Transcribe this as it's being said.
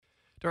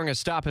During a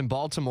stop in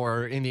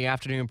Baltimore in the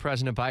afternoon,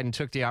 President Biden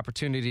took the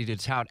opportunity to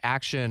tout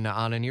action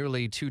on a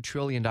nearly $2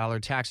 trillion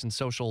tax and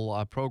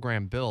social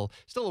program bill,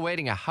 still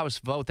awaiting a House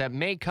vote that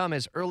may come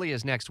as early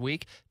as next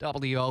week.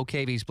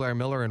 WOKV's Blair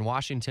Miller in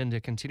Washington to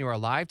continue our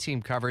live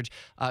team coverage.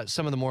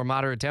 Some of the more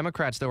moderate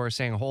Democrats, though, are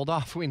saying, hold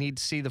off. We need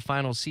to see the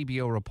final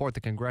CBO report,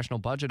 the Congressional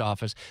Budget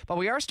Office. But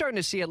we are starting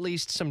to see at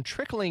least some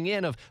trickling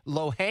in of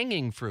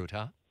low-hanging fruit,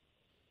 huh?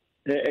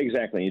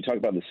 Exactly. You talk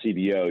about the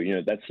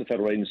CBO, that's the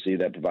federal agency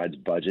that provides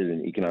budget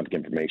and economic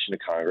information to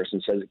Congress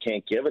and says it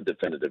can't give a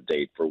definitive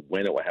date for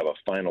when it will have a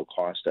final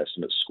cost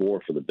estimate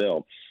score for the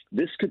bill.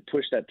 This could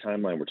push that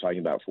timeline we're talking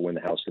about for when the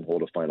House can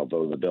hold a final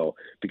vote on the bill,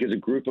 because a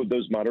group of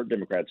those moderate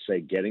Democrats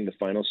say getting the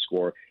final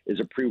score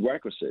is a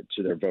prerequisite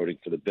to their voting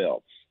for the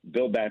bill.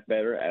 Build Back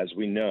Better, as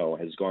we know,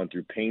 has gone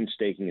through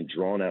painstaking and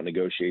drawn-out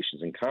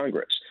negotiations in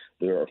Congress.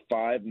 There are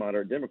 5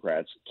 moderate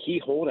Democrats,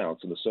 key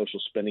holdouts of the social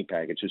spending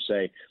package, who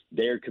say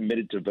they are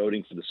committed to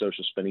voting for the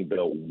social spending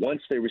bill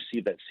once they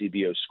receive that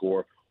CBO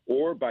score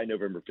or by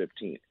November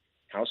 15th.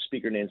 House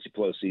Speaker Nancy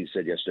Pelosi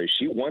said yesterday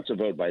she wants a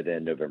vote by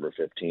then, November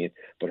 15th,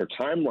 but her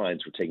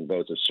timelines for taking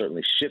votes have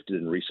certainly shifted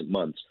in recent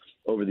months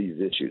over these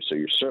issues. So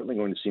you're certainly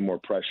going to see more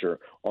pressure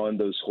on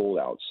those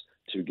holdouts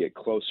to get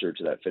closer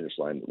to that finish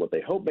line. What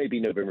they hope may be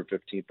November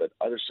 15th, but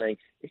others saying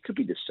it could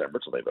be December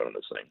till they vote on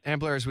this thing.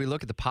 And Blair, as we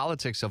look at the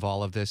politics of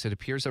all of this, it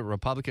appears that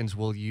Republicans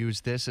will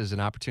use this as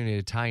an opportunity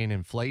to tie in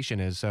inflation.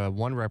 As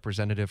one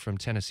representative from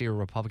Tennessee, a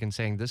Republican,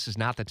 saying this is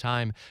not the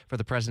time for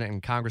the president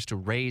and Congress to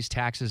raise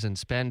taxes and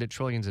spend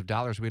trillions of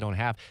dollars we don't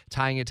have,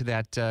 tying it to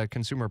that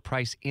consumer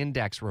price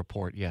index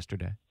report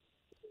yesterday.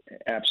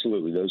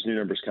 Absolutely. Those new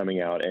numbers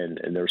coming out, and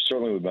there's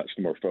certainly much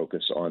more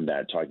focus on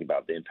that, talking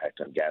about the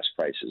impact on gas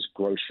prices,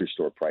 grocery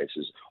store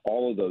prices,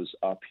 all of those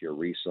up here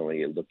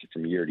recently, looking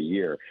from year to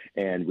year.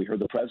 And we heard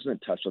the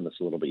president touch on this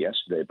a little bit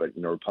yesterday, but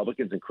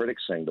Republicans and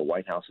critics saying the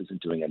White House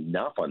isn't doing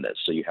enough on this.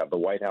 So you have the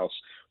White House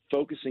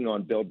focusing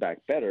on Build Back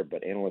Better,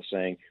 but analysts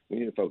saying we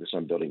need to focus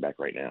on building back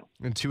right now.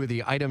 And two of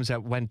the items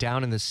that went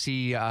down in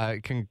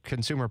the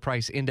consumer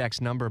price index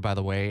number, by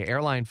the way,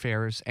 airline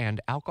fares and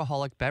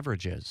alcoholic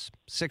beverages.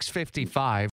 655.